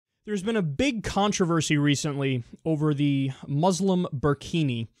There's been a big controversy recently over the Muslim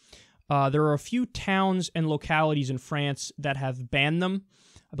burkini. There are a few towns and localities in France that have banned them.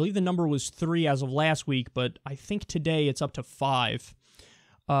 I believe the number was 3 as of last week, but I think today it's up to 5.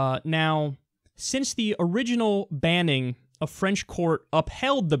 Now, since the original banning, a French court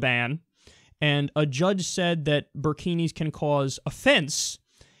upheld the ban, and a judge said that burkinis can cause offense,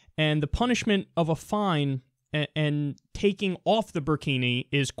 and the punishment of a fine and taking off the burkini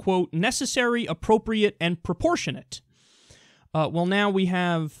is, quote, necessary, appropriate, and proportionate. Well, now we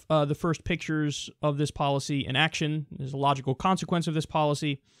have the first pictures of this policy in action. There's a logical consequence of this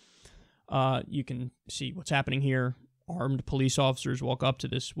policy. You can see what's happening here. Armed police officers walk up to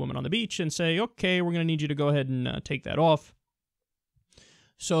this woman on the beach and say, okay, we're going to need you to go ahead and take that off.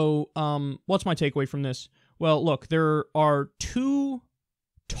 So what's my takeaway from this? Well, look, there are 2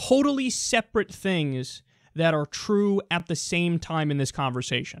 totally separate things that are true at the same time in this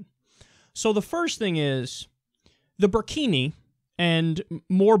conversation. So the first thing is the burkini, and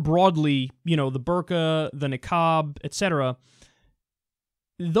more broadly, you know, the burqa, the niqab, etc.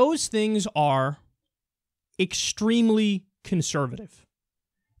 Those things are extremely conservative.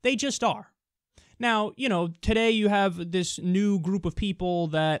 They just are. Now, you know, today you have this new group of people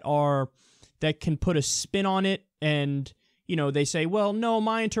that can put a spin on it, and you know, they say, well, no,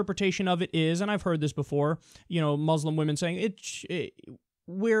 my interpretation of it is, and I've heard this before, you know, Muslim women saying,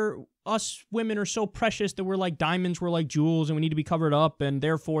 us women are so precious that we're like diamonds, we're like jewels, and we need to be covered up, and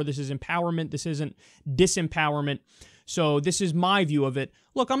therefore this is empowerment, this isn't disempowerment. So this is my view of it.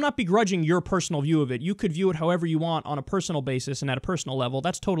 Look, I'm not begrudging your personal view of it. You could view it however you want on a personal basis and at a personal level.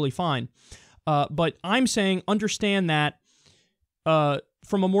 That's totally fine. But I'm saying understand that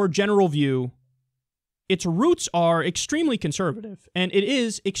from a more general view, its roots are extremely conservative, and it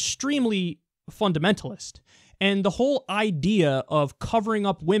is extremely fundamentalist. And the whole idea of covering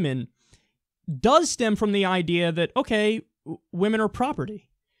up women does stem from the idea that, okay, women are property.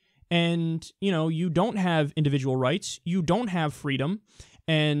 And, you know, you don't have individual rights, you don't have freedom,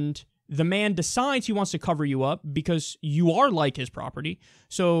 and the man decides he wants to cover you up because you are like his property.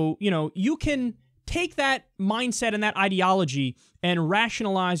 So, you know, you can take that mindset and that ideology and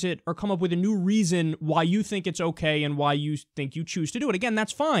rationalize it or come up with a new reason why you think it's okay and why you think you choose to do it. Again,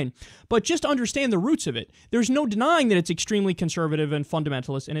 that's fine. But just understand the roots of it. There's no denying that it's extremely conservative and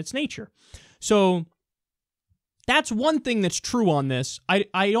fundamentalist in its nature. So that's one thing that's true on this.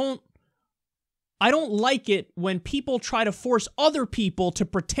 I don't like it when people try to force other people to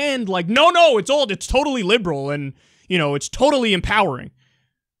pretend like, no, it's totally liberal and, you know, it's totally empowering.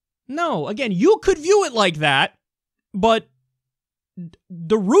 No, again, you could view it like that, but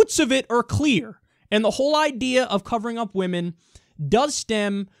the roots of it are clear. And the whole idea of covering up women does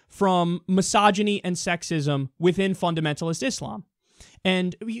stem from misogyny and sexism within fundamentalist Islam.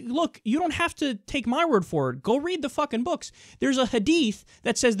 And look, you don't have to take my word for it. Go read the fucking books. There's a hadith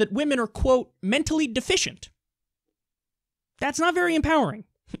that says that women are, quote, mentally deficient. That's not very empowering.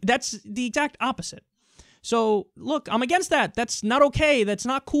 That's the exact opposite. So, look, I'm against that. That's not okay. That's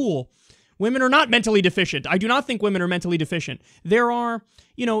not cool. Women are not mentally deficient. I do not think women are mentally deficient. There are,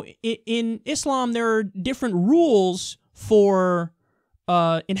 you know, in Islam, there are different rules for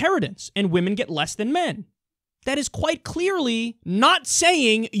inheritance, and women get less than men. That is quite clearly not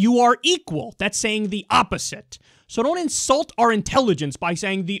saying you are equal. That's saying the opposite. So don't insult our intelligence by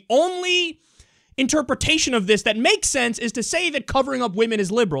saying the only interpretation of this that makes sense is to say that covering up women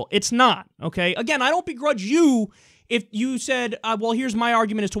is liberal. It's not, okay? Again, I don't begrudge you if you said, well, here's my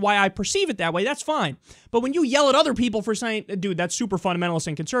argument as to why I perceive it that way. That's fine. But when you yell at other people for saying, dude, that's super fundamentalist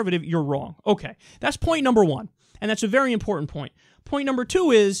and conservative, you're wrong. Okay, that's point number 1. And that's a very important point. Point number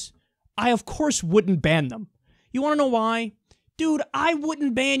 2 is, I, of course, wouldn't ban them. You want to know why? Dude, I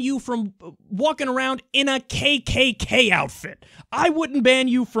wouldn't ban you from walking around in a KKK outfit. I wouldn't ban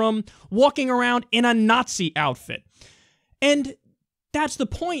you from walking around in a Nazi outfit. And that's the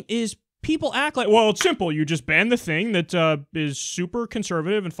point, is people act like, well, it's simple. You just ban the thing that is super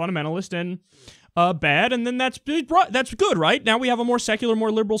conservative and fundamentalist and bad, and then that's good, right? Now we have a more secular,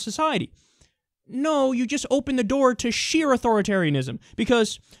 more liberal society. No, you just open the door to sheer authoritarianism.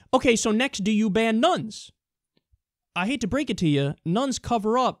 Because, okay, so next, do you ban nuns? I hate to break it to you, nuns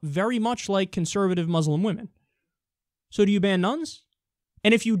cover up very much like conservative Muslim women. So do you ban nuns?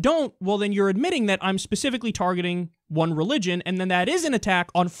 And if you don't, well, then you're admitting that I'm specifically targeting one religion, and then that is an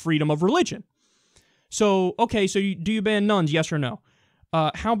attack on freedom of religion. So, okay, so do you ban nuns, yes or no?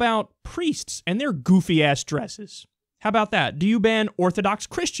 How about priests and their goofy-ass dresses? How about that? Do you ban Orthodox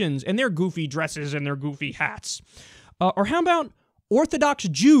Christians and their goofy dresses and their goofy hats? Or how about Orthodox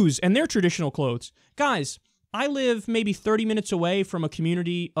Jews and their traditional clothes? Guys, I live maybe 30 minutes away from a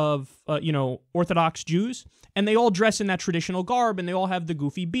community of, Orthodox Jews, and they all dress in that traditional garb, and they all have the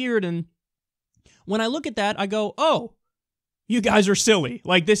goofy beard, and when I look at that, I go, oh, you guys are silly.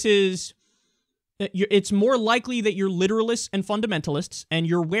 Like, this is... It's more likely that you're literalists and fundamentalists, and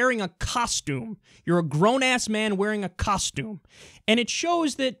you're wearing a costume. You're a grown-ass man wearing a costume. And it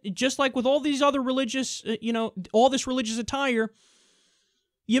shows that, just like with all these other religious, all this religious attire,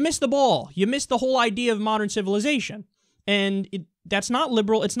 you miss the ball. You miss the whole idea of modern civilization. And that's not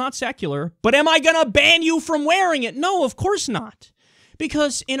liberal, it's not secular. But am I going to ban you from wearing it? No, of course not.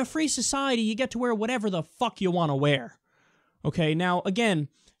 Because in a free society, you get to wear whatever the fuck you want to wear. Okay, now, again...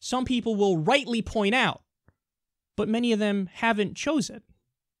 Some people will rightly point out, but many of them haven't chose it.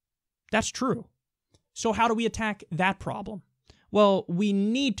 That's true. So how do we attack that problem? Well,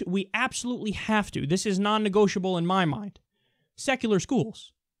 we absolutely have to. This is non-negotiable in my mind. Secular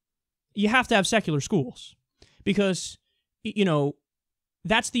schools. You have to have secular schools because,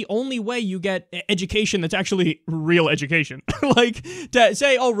 that's the only way you get education that's actually real education. Like, to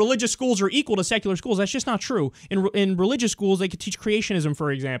say, oh, religious schools are equal to secular schools, that's just not true. In religious schools, they could teach creationism, for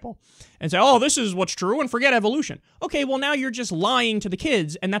example, and say, oh, this is what's true, and forget evolution. Okay, well, now you're just lying to the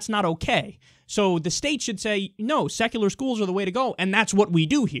kids, and that's not okay. So the state should say, no, secular schools are the way to go, and that's what we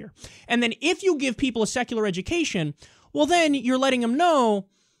do here. And then if you give people a secular education, well, then you're letting them know,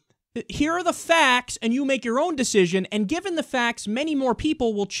 here are the facts, and you make your own decision, and given the facts, many more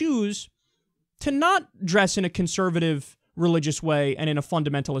people will choose to not dress in a conservative religious way and in a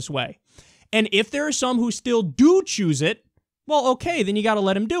fundamentalist way. And if there are some who still do choose it, well, okay, then you got to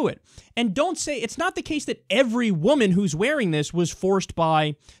let them do it. And don't say, it's not the case that every woman who's wearing this was forced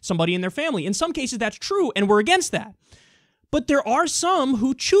by somebody in their family. In some cases, that's true, and we're against that. But there are some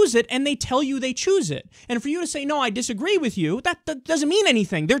who choose it, and they tell you they choose it. And for you to say, no, I disagree with you, that doesn't mean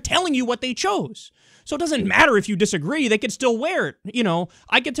anything. They're telling you what they chose. So it doesn't matter if you disagree. They could still wear it.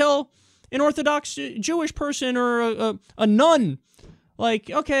 I could tell an Orthodox Jewish person or a nun, like,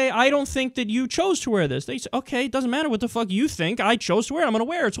 okay, I don't think that you chose to wear this. They say, okay, it doesn't matter what the fuck you think. I chose to wear it. I'm going to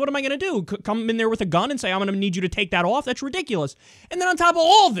wear it. So what am I going to do? Come in there with a gun and say, I'm going to need you to take that off? That's ridiculous. And then on top of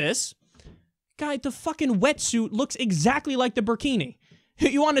all this... Guy, the fucking wetsuit looks exactly like the burkini.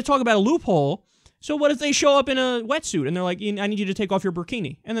 You want to talk about a loophole? So what if they show up in a wetsuit and they're like, I need you to take off your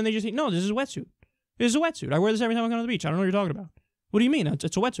burkini. And then they just say, no, this is a wetsuit. This is a wetsuit. I wear this every time I go to the beach. I don't know what you're talking about. What do you mean? It's a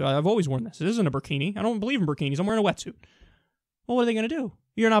wetsuit. I've always worn this. This isn't a burkini. I don't believe in burkinis. I'm wearing a wetsuit. Well, what are they going to do?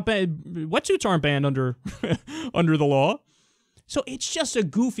 You're not wetsuits aren't banned under under the law. So it's just a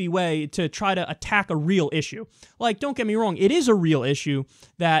goofy way to try to attack a real issue. Like, don't get me wrong, it is a real issue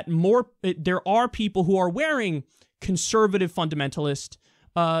that there are people who are wearing conservative fundamentalist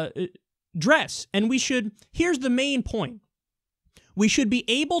dress. And here's the main point. We should be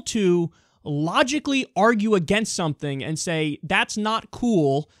able to logically argue against something and say, that's not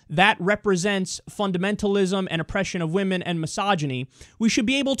cool, that represents fundamentalism and oppression of women and misogyny. We should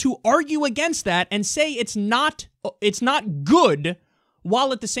be able to argue against that and say it's not good,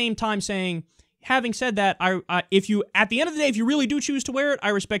 while at the same time saying, having said that, if you, at the end of the day, if you really do choose to wear it, I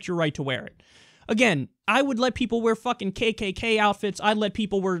respect your right to wear it. Again, I would let people wear fucking KKK outfits. I'd let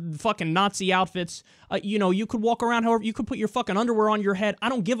people wear fucking Nazi outfits. You could walk around however, you could put your fucking underwear on your head. I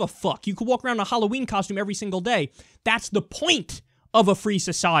don't give a fuck. You could walk around in a Halloween costume every single day. That's the point of a free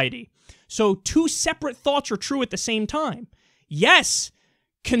society. So two separate thoughts are true at the same time. Yes,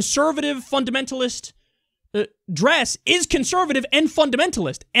 conservative fundamentalist dress is conservative and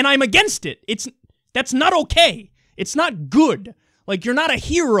fundamentalist, and I'm against it. That's not okay. It's not good. Like, you're not a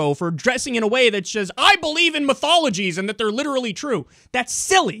hero for dressing in a way that says, I believe in mythologies and that they're literally true. That's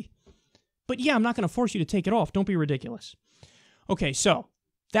silly. But yeah, I'm not going to force you to take it off. Don't be ridiculous. Okay, so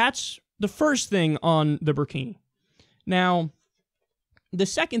that's the first thing on the burkini. Now, the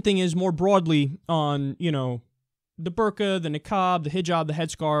second thing is more broadly on, the burqa, the niqab, the hijab, the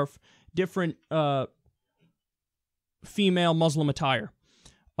headscarf, different female Muslim attire.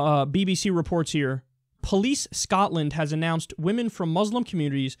 BBC reports here, Police Scotland has announced women from Muslim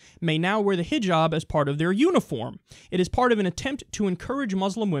communities may now wear the hijab as part of their uniform. It is part of an attempt to encourage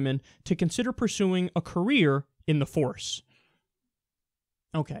Muslim women to consider pursuing a career in the force.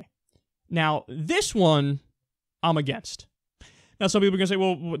 Okay. Now, this one, I'm against. Now, some people are going to say,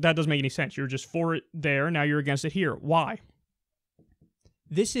 well, that doesn't make any sense. You're just for it there, now you're against it here. Why?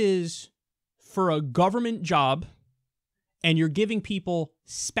 This is for a government job, and you're giving people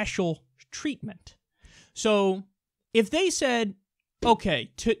special treatment. So if they said,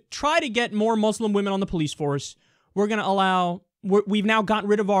 okay, to try to get more Muslim women on the police force, we're going to we've now gotten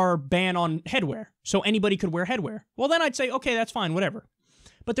rid of our ban on headwear, so anybody could wear headwear. Well, then I'd say, okay, that's fine, whatever.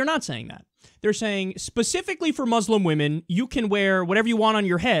 But they're not saying that. They're saying specifically for Muslim women, you can wear whatever you want on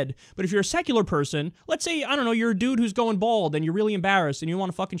your head, but if you're a secular person, let's say, I don't know, you're a dude who's going bald and you're really embarrassed and you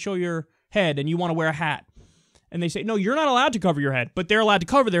want to fucking show your head and you want to wear a hat. And they say, no, you're not allowed to cover your head, but they're allowed to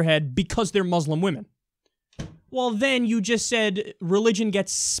cover their head because they're Muslim women. Well, then you just said religion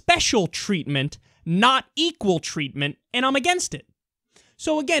gets special treatment, not equal treatment, and I'm against it.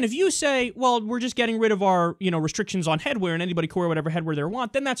 So again, if you say, well, we're just getting rid of our, restrictions on headwear and anybody can wear whatever headwear they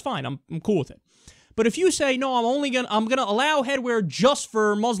want, then that's fine. I'm cool with it. But if you say, no, I'm gonna allow headwear just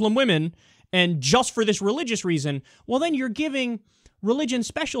for Muslim women and just for this religious reason, well, then you're giving religion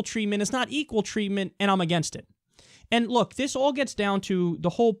special treatment. It's not equal treatment, and I'm against it. And look, this all gets down to the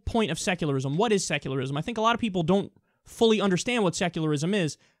whole point of secularism. What is secularism? I think a lot of people don't fully understand what secularism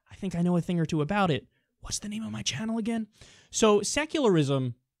is. I think I know a thing or two about it. What's the name of my channel again? So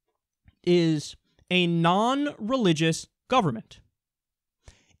secularism is a non-religious government.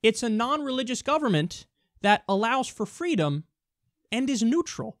 It's a non-religious government that allows for freedom and is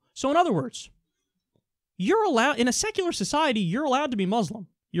neutral. So in other words, you're allowed, in a secular society, you're allowed to be Muslim.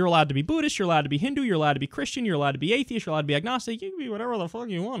 You're allowed to be Buddhist, you're allowed to be Hindu, you're allowed to be Christian, you're allowed to be atheist, you're allowed to be agnostic, you can be whatever the fuck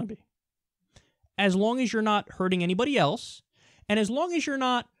you want to be. As long as you're not hurting anybody else, and as long as you're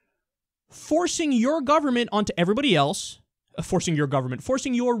not forcing your government onto everybody else, forcing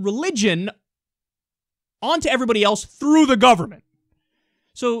your religion onto everybody else through the government.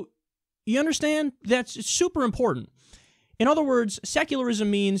 So, you understand? That's super important. In other words, secularism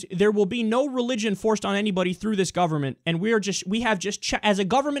means there will be no religion forced on anybody through this government, and as a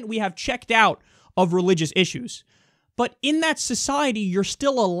government, we have checked out of religious issues. But in that society, you're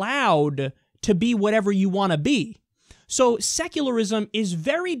still allowed to be whatever you want to be. So secularism is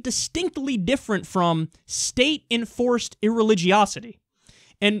very distinctly different from state-enforced irreligiosity.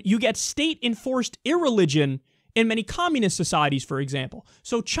 And you get state-enforced irreligion in many communist societies, for example.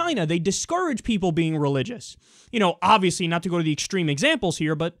 So China, they discourage people being religious. Obviously, not to go to the extreme examples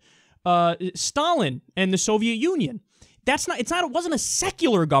here, but Stalin and the Soviet Union. It wasn't a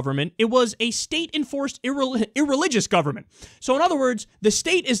secular government. It was a state-enforced irreligious government. So in other words, the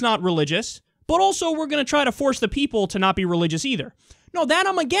state is not religious, but also we're going to try to force the people to not be religious either. No, that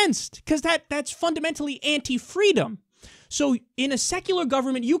I'm against, because that's fundamentally anti-freedom. So in a secular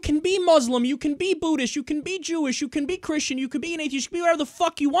government, you can be Muslim, you can be Buddhist, you can be Jewish, you can be Christian, you can be an atheist, you can be whatever the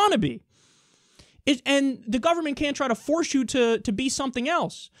fuck you want to be. And the government can't try to force you to be something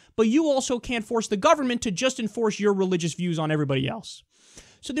else. But you also can't force the government to just enforce your religious views on everybody else.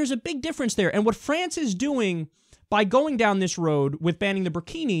 So there's a big difference there. And what France is doing by going down this road with banning the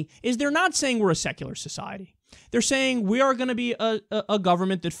burkini is they're not saying we're a secular society. They're saying we are going to be a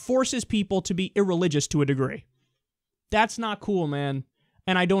government that forces people to be irreligious to a degree. That's not cool, man.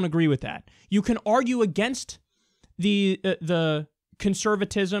 And I don't agree with that. You can argue against the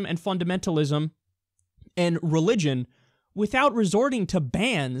conservatism and fundamentalism and religion without resorting to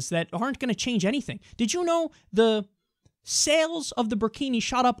bans that aren't going to change anything. Did you know the sales of the burkini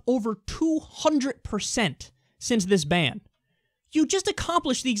shot up over 200% since this ban? You just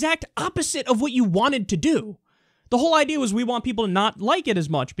accomplished the exact opposite of what you wanted to do. The whole idea was we want people to not like it as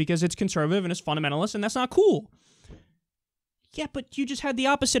much because it's conservative and it's fundamentalist, and that's not cool. Yeah, but you just had the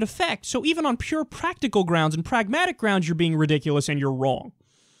opposite effect. So even on pure practical grounds and pragmatic grounds, you're being ridiculous and you're wrong.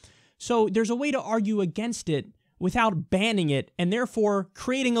 So there's a way to argue against it without banning it and therefore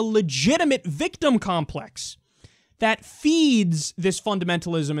creating a legitimate victim complex that feeds this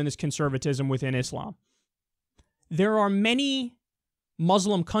fundamentalism and this conservatism within Islam. There are many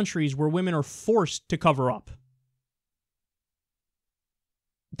Muslim countries where women are forced to cover up.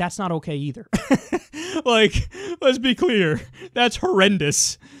 That's not okay either. Let's be clear. That's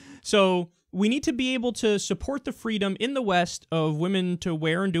horrendous. So we need to be able to support the freedom in the West of women to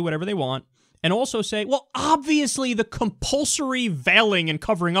wear and do whatever they want, and also say, well, obviously the compulsory veiling and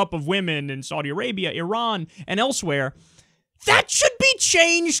covering up of women in Saudi Arabia, Iran, and elsewhere, that should be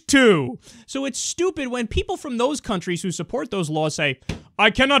changed too. So it's stupid when people from those countries who support those laws say, I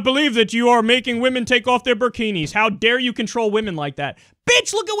cannot believe that you are making women take off their burkinis. How dare you control women like that?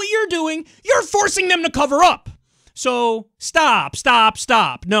 Bitch, look at what you're doing. You're forcing them to cover up. So stop.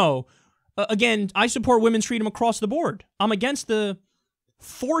 No. Again, I support women's freedom across the board. I'm against the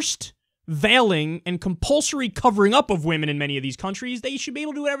forced veiling and compulsory covering up of women in many of these countries. They should be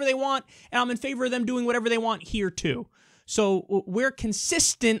able to do whatever they want, and I'm in favor of them doing whatever they want here too. So we're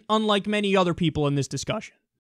consistent, unlike many other people in this discussion.